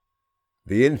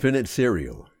The Infinite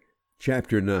Serial,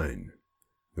 Chapter 9.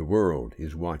 The World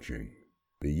is Watching.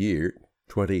 The year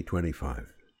 2025.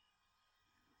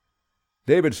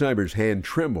 David Cyber's hand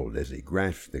trembled as he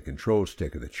grasped the control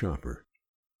stick of the chopper.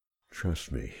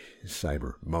 "Trust me,"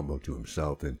 Cyber mumbled to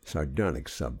himself in sardonic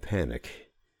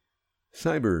sub-panic.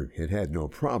 Cyber had had no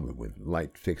problem with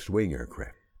light fixed-wing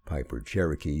aircraft, Piper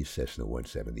Cherokees, Cessna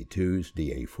 172s,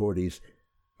 DA-40s,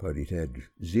 but he'd had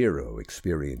zero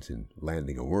experience in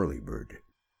landing a whirlybird.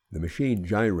 The machine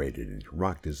gyrated and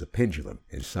rocked as a pendulum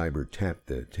as Cyber tapped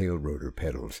the tail rotor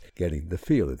pedals, getting the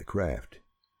feel of the craft.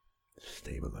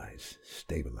 "Stabilize,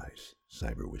 stabilize,"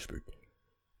 Cyber whispered.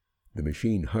 The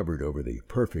machine hovered over the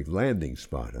perfect landing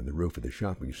spot on the roof of the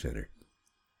shopping center.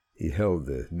 He held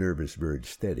the nervous bird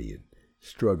steady and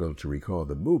struggled to recall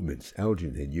the movements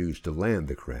Elgin had used to land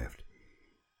the craft.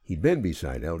 He'd been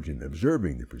beside Elgin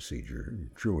observing the procedure,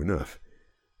 true enough,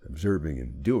 observing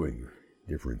and doing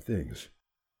different things.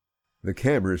 The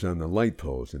cameras on the light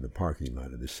poles in the parking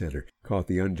lot of the center caught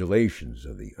the undulations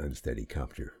of the unsteady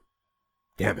copter.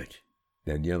 "Damn it!"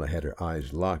 Daniela had her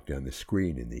eyes locked on the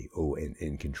screen in the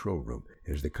ONN control room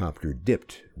as the copter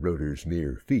dipped rotors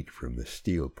mere feet from the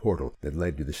steel portal that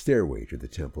led to the stairway to the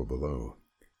temple below.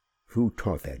 "Who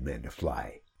taught that man to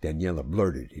fly?" Daniela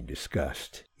blurted in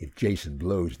disgust. "If Jason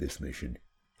blows this mission,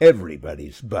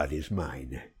 everybody's butt is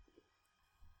mine."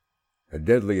 A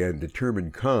deadly and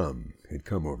determined calm had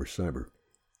come over Cyber.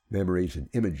 Memories and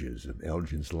images of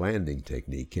Elgin's landing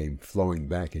technique came flowing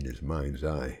back in his mind's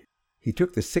eye. He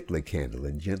took the cyclic handle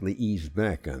and gently eased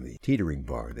back on the teetering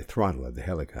bar, the throttle of the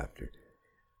helicopter.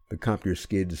 The copter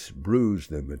skids bruised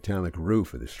the metallic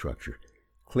roof of the structure,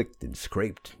 clicked and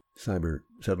scraped. Cyber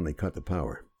suddenly cut the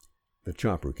power. The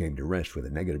chopper came to rest with a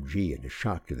negative G and a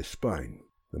shock to the spine.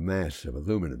 The mass of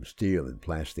aluminum, steel, and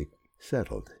plastic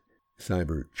settled.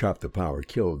 Cyber chopped the power,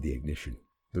 killed the ignition.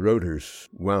 The rotors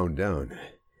wound down.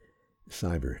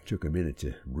 Cyber took a minute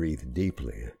to breathe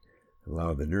deeply,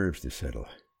 allow the nerves to settle.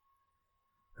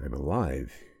 "I'm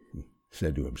alive," he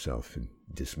said to himself in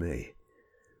dismay.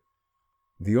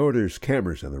 The order's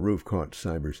cameras on the roof caught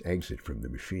Cyber's exit from the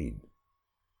machine.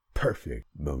 "Perfect,"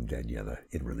 moaned Daniela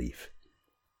in relief.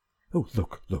 "Oh,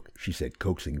 look," she said,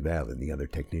 coaxing Val and the other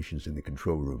technicians in the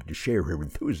control room to share her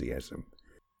enthusiasm.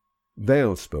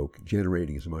 Val spoke,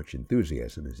 generating as much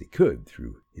enthusiasm as he could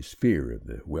through his fear of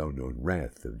the well-known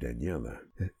wrath of Daniela.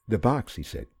 The box," he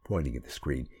said, pointing at the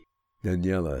screen.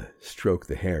 Daniela stroked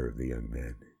the hair of the young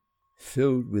man.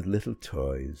 "Filled with little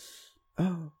toys.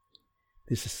 Oh,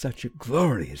 this is such a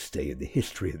glorious day in the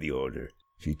history of the Order."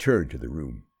 She turned to the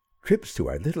room. "Trips to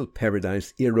our little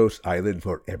paradise, Eros Island,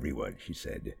 for everyone," she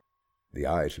said. The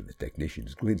eyes of the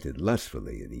technicians glinted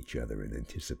lustfully at each other in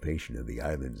anticipation of the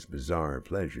island's bizarre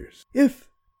pleasures. "If,"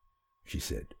 she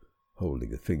said,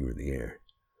 holding a finger in the air,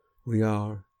 "we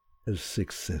are as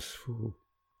successful."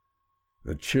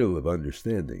 A chill of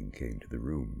understanding came to the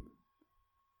room.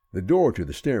 The door to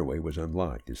the stairway was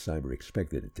unlocked as Cyber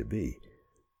expected it to be.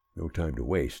 No time to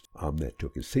waste, Omnet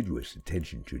took assiduous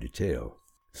attention to detail.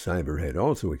 Cyber had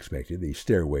also expected the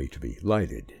stairway to be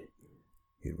lighted.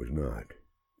 It was not.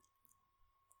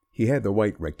 He had the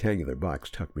white rectangular box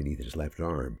tucked beneath his left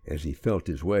arm as he felt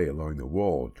his way along the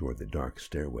wall toward the dark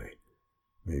stairway,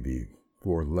 maybe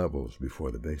 4 levels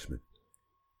before the basement.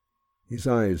 His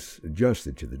eyes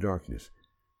adjusted to the darkness.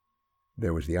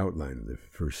 There was the outline of the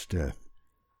first step.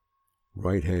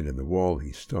 Right hand on the wall,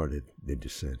 he started the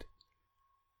descent.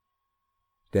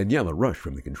 Daniela rushed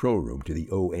from the control room to the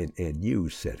ONN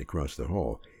news set across the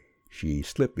hall. She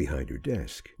slipped behind her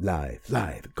desk.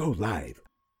 Live, go live.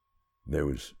 There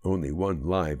was only one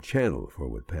live channel for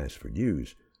what passed for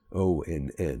news,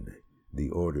 ONN, the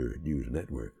Order News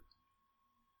Network.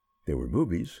 There were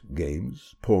movies,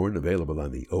 games, porn available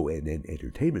on the ONN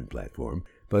entertainment platform,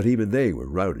 but even they were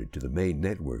routed to the main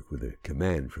network with a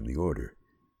command from the Order.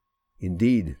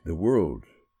 Indeed, the world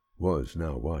was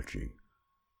now watching,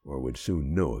 or would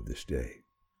soon know of this day.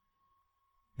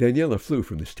 Daniela flew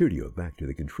from the studio back to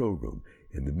the control room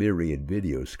and the myriad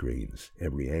video screens,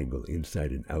 every angle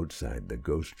inside and outside the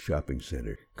ghost shopping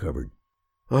center, covered.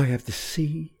 "I have to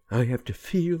see, I have to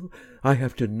feel, I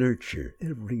have to nurture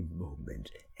every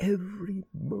moment, every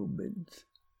moment."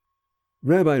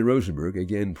 Rabbi Rosenberg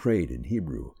again prayed in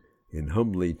Hebrew and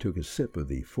humbly took a sip of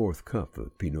the 4th cup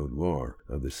of Pinot Noir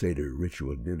of the Seder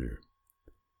ritual dinner.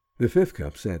 The 5th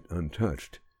cup sat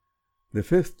untouched. The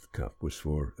 5th cup was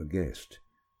for a guest,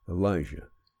 Elijah,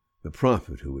 the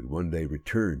prophet who would one day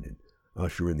return and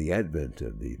usher in the advent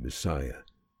of the Messiah,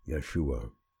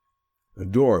 Yeshua. A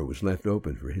door was left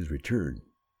open for his return.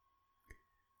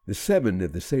 The 7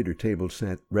 at the Seder table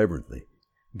sat reverently,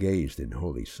 gazed in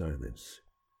holy silence.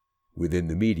 within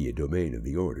the media domain of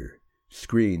the order.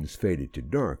 Screens faded to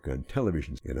dark on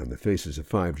televisions and on the faces of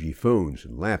 5G phones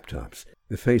and laptops.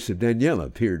 The face of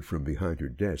Daniela peered from behind her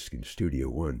desk in Studio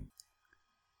One.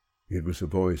 It was a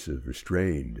voice of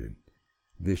restrained and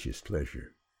vicious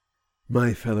pleasure.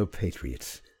 My fellow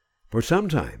patriots, for some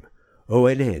time,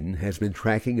 ONN has been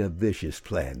tracking a vicious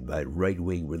plan by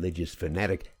right-wing religious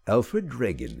fanatic Alfred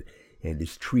Reagan and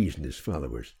his treasonous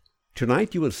followers.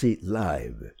 Tonight you will see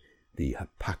live the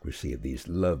hypocrisy of these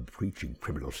love-preaching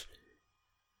criminals.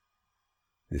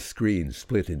 The screen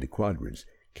split into quadrants.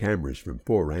 Cameras from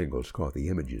 4 angles caught the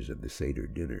images of the Seder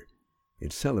dinner,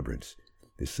 its celebrants,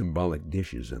 the symbolic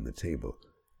dishes on the table,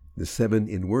 the 7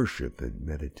 in worship and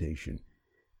meditation,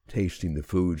 tasting the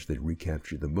foods that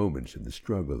recapture the moments of the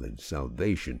struggle and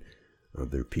salvation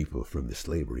of their people from the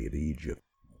slavery of Egypt.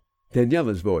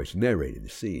 Daniela's voice narrated the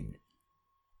scene.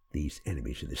 These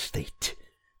enemies of the state,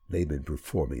 they've been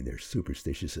performing their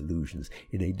superstitious illusions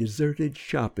in a deserted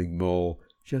shopping mall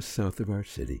just south of our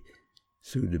city,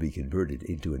 soon to be converted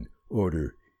into an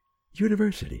order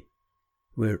university,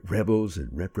 where rebels and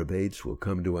reprobates will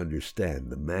come to understand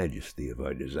the majesty of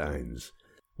our designs.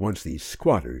 Once these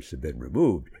squatters have been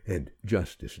removed and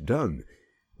justice done,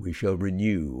 we shall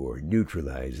renew or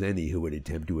neutralize any who would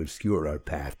attempt to obscure our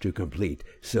path to complete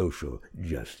social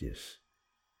justice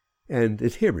and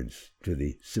adherence to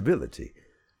the civility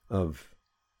of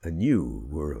a new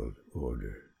world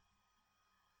order.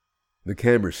 The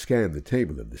camera scanned the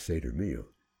table of the Seder meal,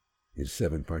 its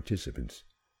 7 participants.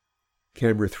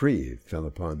 Camera 3 fell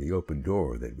upon the open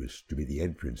door that was to be the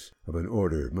entrance of an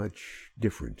order much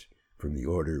different from the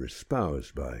order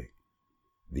espoused by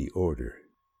the order.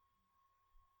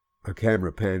 A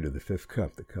camera panned to the 5th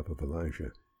cup, the cup of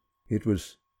Elijah. It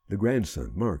was the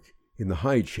grandson, Mark, in the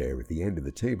high chair at the end of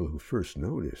the table, who first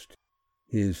noticed.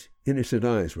 His innocent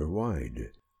eyes were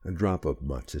wide. A drop of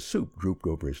matzah soup drooped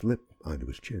over his lip onto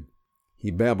his chin. He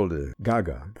babbled a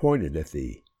gaga, pointed at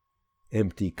the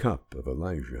empty cup of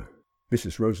Elijah.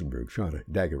 Mrs. Rosenberg shot a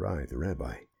dagger eye at the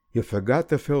rabbi. You forgot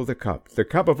to fill the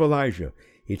cup of Elijah.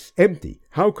 It's empty.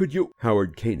 How could you?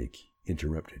 Howard Koenig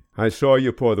interrupted. I saw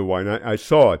you pour the wine. I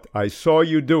saw it. I saw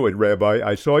you do it, Rabbi.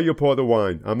 I saw you pour the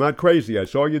wine. I'm not crazy. I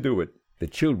saw you do it. The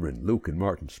children, Luke and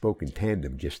Martin, spoke in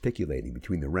tandem, gesticulating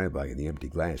between the rabbi and the empty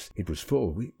glass. It was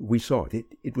full. We saw it.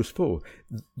 It was full.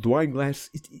 The wine glass,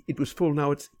 it was full.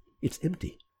 Now it's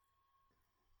empty.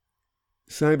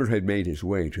 Cyber had made his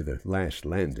way to the last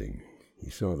landing.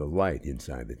 He saw the light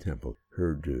inside the temple,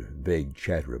 heard vague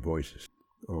chatter of voices.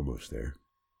 Almost there.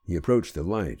 He approached the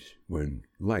light when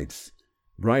lights,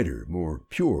 brighter, more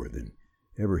pure than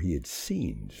ever he had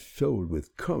seen, filled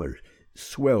with color,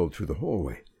 swelled through the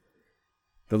hallway.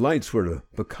 The lights were a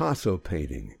Picasso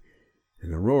painting,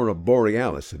 an aurora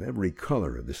borealis of every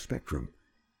color of the spectrum,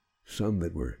 some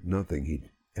that were nothing he'd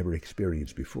ever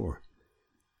experienced before.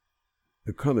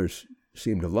 The colors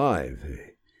seemed alive.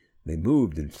 They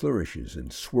moved in flourishes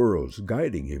and swirls,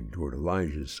 guiding him toward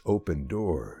Elijah's open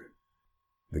door.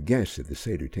 The guests at the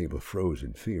Seder table froze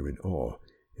in fear and awe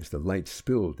as the light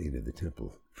spilled into the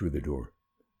temple through the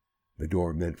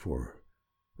door meant for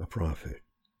a prophet.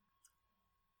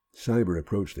 Cyber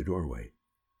approached the doorway,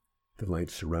 the light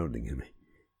surrounding him.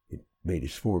 It made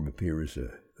his form appear as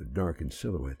a darkened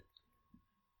silhouette.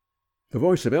 The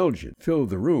voice of Elgin filled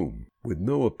the room with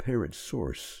no apparent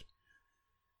source.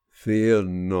 Fear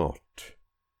not.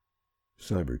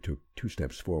 Cyber took 2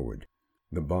 steps forward.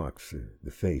 The box,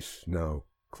 the face, now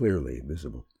clearly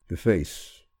visible. The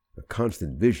face, a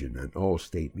constant vision on all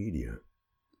state media.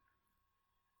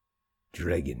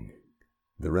 Dragon.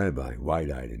 The rabbi,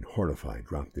 wide-eyed and horrified,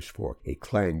 dropped his fork. It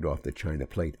clanged off the china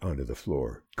plate onto the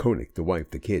floor. Koenig, the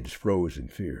wife, the kids, froze in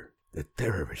fear. The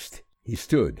terrorist. He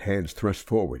stood, hands thrust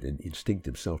forward in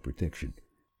instinctive self-protection.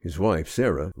 His wife,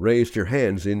 Sarah, raised her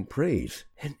hands in praise.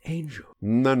 An angel.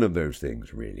 None of those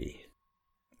things, really.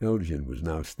 Elgin was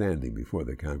now standing before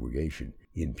the congregation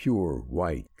in pure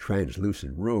white,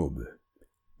 translucent robe.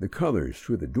 The colors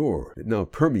through the door that now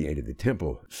permeated the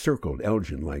temple circled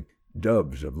Elgin like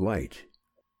doves of light.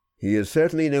 He is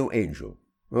certainly no angel,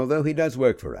 although he does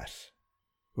work for us.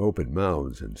 Open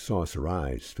mouths and saucer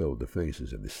eyes filled the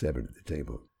faces of the 7 at the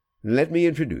table. Let me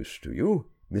introduce to you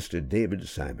Mr. David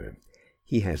Cyber.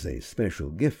 He has a special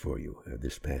gift for you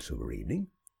this Passover evening.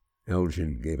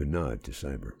 Elgin gave a nod to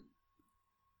Cyber.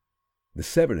 The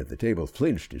 7 at the table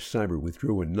flinched as Cyber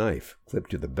withdrew a knife,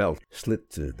 clipped to the belt, slit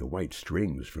the white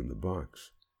strings from the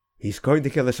box. He's going to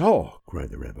kill us all, cried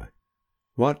the rabbi.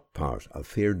 What part of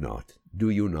fear not do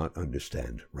you not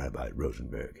understand, Rabbi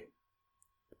Rosenberg?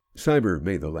 Cyber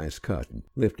made the last cut and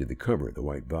lifted the cover of the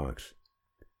white box.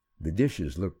 The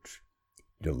dishes looked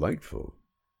delightful.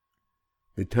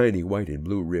 The tiny white and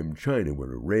blue-rimmed china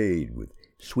were arrayed with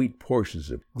sweet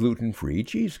portions of gluten-free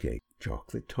cheesecake,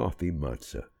 chocolate toffee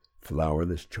matzo,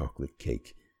 flourless chocolate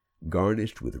cake,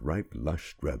 garnished with ripe,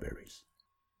 lush strawberries.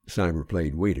 Cyber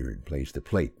played waiter and placed a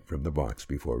plate from the box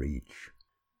before each.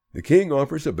 "The king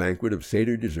offers a banquet of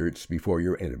Seder desserts before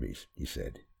your enemies," he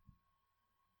said.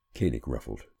 Koenig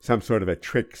ruffled. "Some sort of a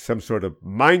trick, some sort of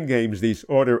mind games these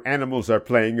order animals are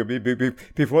playing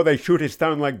before they shoot us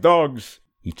down like dogs."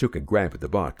 He took a grab at the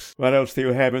box. "What else do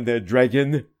you have in there,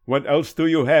 dragon? What else do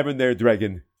you have in there,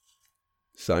 dragon?"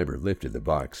 Cyber lifted the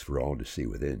box for all to see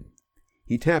within.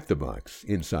 He tapped the box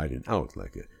inside and out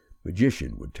like a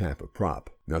magician would tap a prop.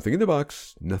 "Nothing in the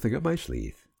box, nothing up my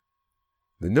sleeve."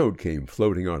 The note came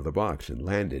floating out of the box and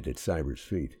landed at Cyber's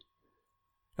feet.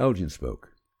 Elgin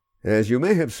spoke. "As you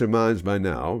may have surmised by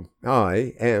now,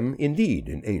 I am indeed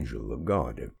an angel of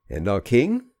God, and our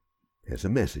king has a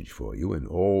message for you and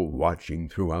all watching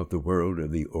throughout the world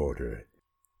of the Order."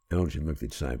 Elgin looked at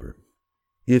Cyber.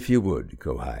 "If you would,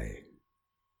 Kohai."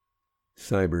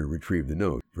 Cyber retrieved the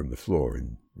note from the floor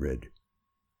and read,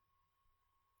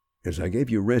 "As I gave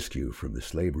you rescue from the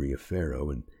slavery of Pharaoh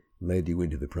and led you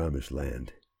into the promised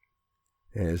land,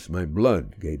 as my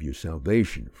blood gave you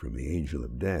salvation from the angel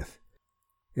of death,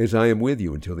 as I am with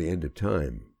you until the end of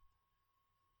time,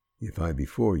 if I be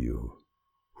for you,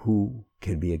 who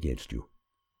can be against you?"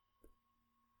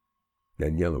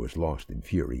 Daniela was lost in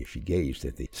fury as she gazed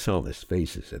at the solaced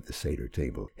faces at the Seder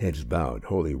table, heads bowed,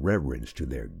 holy reverence to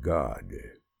their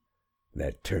god.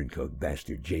 "That turncoat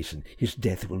bastard Jason, his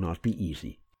death will not be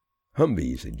easy."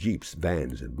 Humvees and jeeps,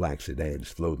 vans, and black sedans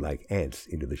flowed like ants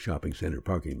into the shopping center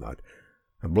parking lot.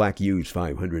 A black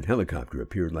Hughes-500 helicopter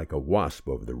appeared like a wasp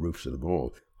over the roofs of the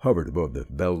mall, hovered above the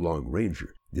Bell-Long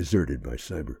Ranger, deserted by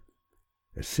Cyber.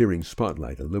 A searing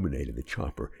spotlight illuminated the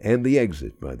chopper and the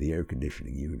exit by the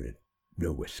air-conditioning unit.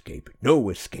 "No escape, no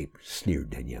escape," sneered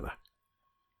Daniela.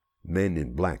 Men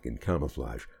in black and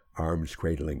camouflage, arms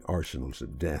cradling arsenals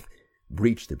of death,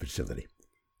 breached the facility.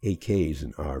 AKs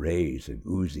and RAs and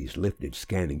Uzis lifted,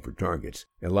 scanning for targets.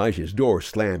 Elijah's door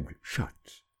slammed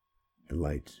shut. The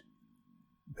lights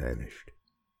vanished.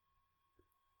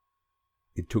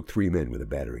 It took 3 men with a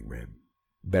battering ram.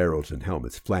 Barrels and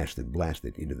helmets flashed and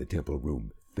blasted into the temple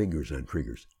room, fingers on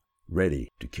triggers, ready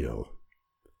to kill.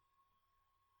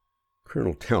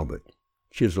 Colonel Talbot,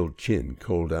 chiseled chin,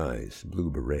 cold eyes, blue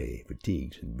beret,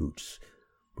 fatigues, and boots,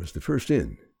 was the first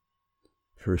in,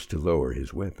 first to lower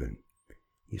his weapon.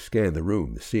 He scanned the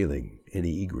room, the ceiling,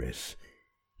 any egress.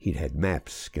 He'd had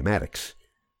maps, schematics.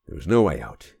 There was no way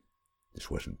out.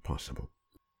 This wasn't possible.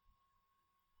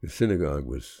 The synagogue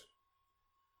was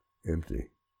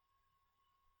empty.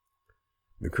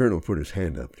 The colonel put his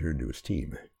hand up, turned to his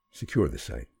team. "Secure the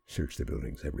site. Search the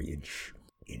buildings every inch.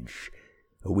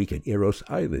 A week at Eros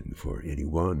Island for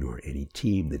anyone or any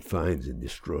team that finds and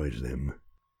destroys them."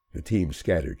 The team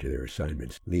scattered to their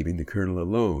assignments, leaving the colonel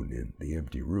alone in the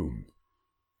empty room.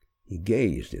 He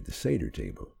gazed at the Seder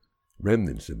table.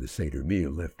 Remnants of the Seder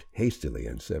meal left hastily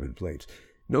on 7 plates.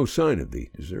 No sign of the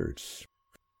desserts.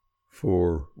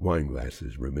 4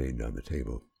 wineglasses remained on the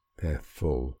table, half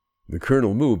full. The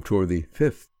colonel moved toward the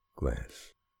 5th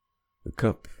glass, the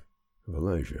cup of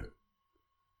Elijah.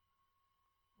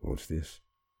 "What's this?"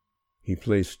 He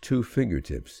placed 2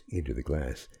 fingertips into the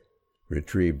glass,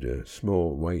 retrieved a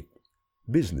small white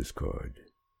business card.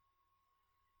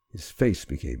 His face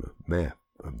became a map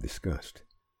of disgust.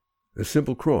 A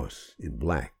simple cross in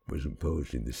black was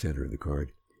imposed in the center of the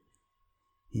card.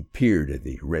 He peered at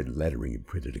the red lettering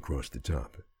imprinted across the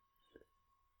top.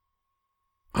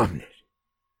 Omnet.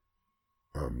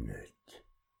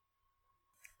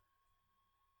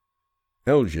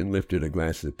 Elgin lifted a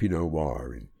glass of Pinot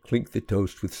Noir and clinked the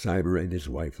toast with Cyber and his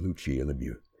wife, Lucia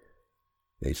Lemieux.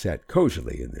 They sat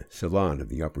cozily in the salon of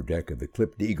the upper deck of the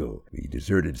Clipped Eagle, the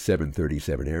deserted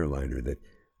 737 airliner that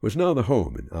was now the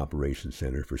home and operations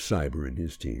center for Cyber and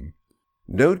his team.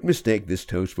 "Don't mistake this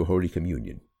toast for Holy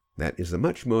Communion. That is a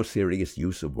much more serious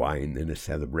use of wine than a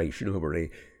celebration over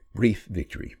a brief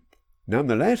victory.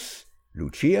 Nonetheless,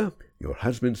 Lucia, your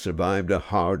husband survived a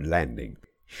hard landing.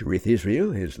 Sherith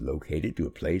Israel has located to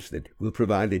a place that will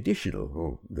provide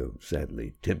additional, though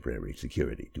sadly temporary,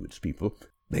 security to its people.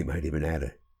 They might even add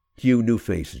a few new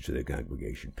faces to the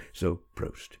congregation. So,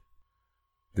 prost."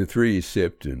 The 3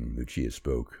 sipped, and Lucia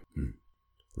spoke.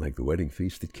 "Like the wedding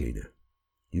feast at Cana.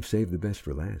 You've saved the best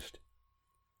for last.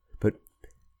 But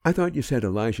I thought you said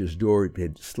Elijah's door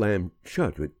had slammed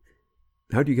shut. But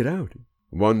how'd you get out?"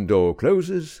 "One door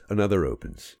closes, another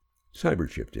opens." Cyber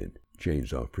chipped in.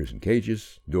 "Chains off prison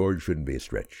cages. Doors shouldn't be a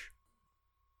stretch."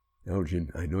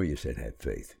 "Elgin, I know you said have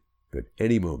faith. But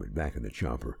any moment back in the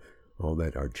chopper, all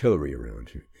that artillery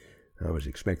around. I was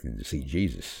expecting to see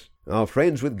Jesus. Our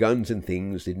friends with guns and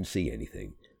things didn't see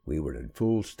anything. We were in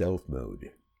full stealth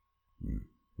mode.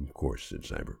 Of course, said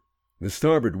Cyber. The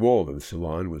starboard wall of the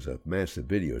salon was a massive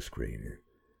video screen.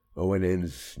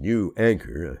 ONN's new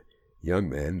anchor, a young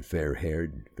man,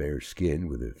 fair-haired, fair-skinned,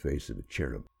 with the face of a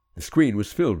cherub. The screen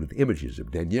was filled with images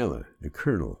of Daniela, the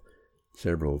colonel,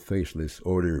 several faceless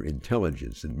Order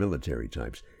intelligence and military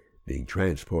types being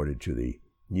transported to the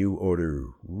New Order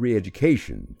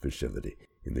re-education facility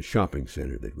in the shopping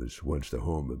center that was once the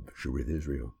home of Sharith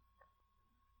Israel.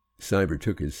 Cyber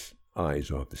took his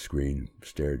eyes off the screen,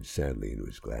 stared sadly into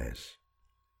his glass.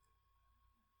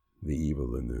 The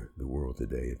evil in the world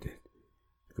today, it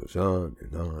goes on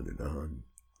and on and on.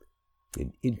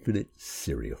 An infinite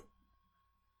serial.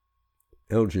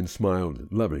 Elgin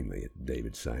smiled lovingly at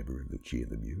David Cyber and Lucia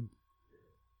Lemieux.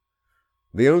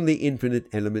 The only infinite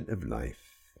element of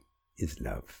life is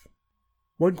love.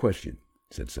 One question,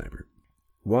 said Cyber.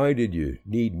 Why did you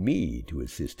need me to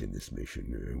assist in this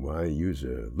mission? Why use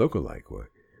a lookalike?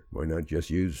 Why not just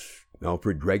use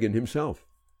Alfred Dragon himself?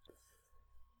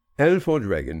 Alfred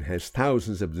Dragon has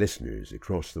thousands of listeners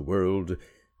across the world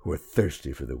who are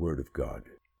thirsty for the word of God.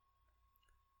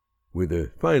 With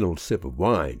a final sip of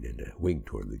wine and a wink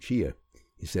toward Lucia,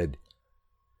 he said,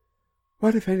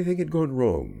 What if anything had gone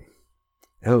wrong?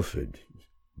 Alfred is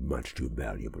much too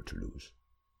valuable to lose.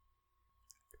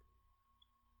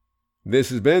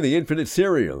 This has been The Infinite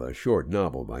Serial, a short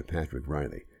novel by Patrick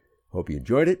Riley. Hope you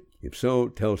enjoyed it. If so,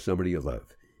 tell somebody you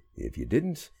love. If you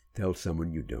didn't, tell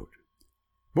someone you don't.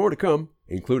 More to come,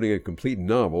 including a complete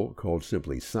novel called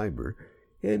simply Cyber,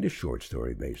 and a short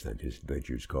story based on his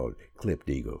adventures called Clipped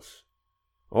Eagles.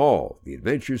 All the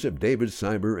adventures of David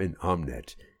Cyber and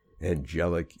Omnet,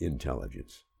 Angelic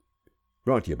Intelligence.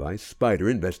 Brought to you by Spider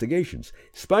Investigations,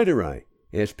 SpiderEye,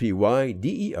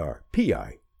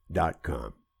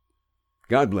 SPYDERPI.com.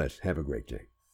 God bless. Have a great day.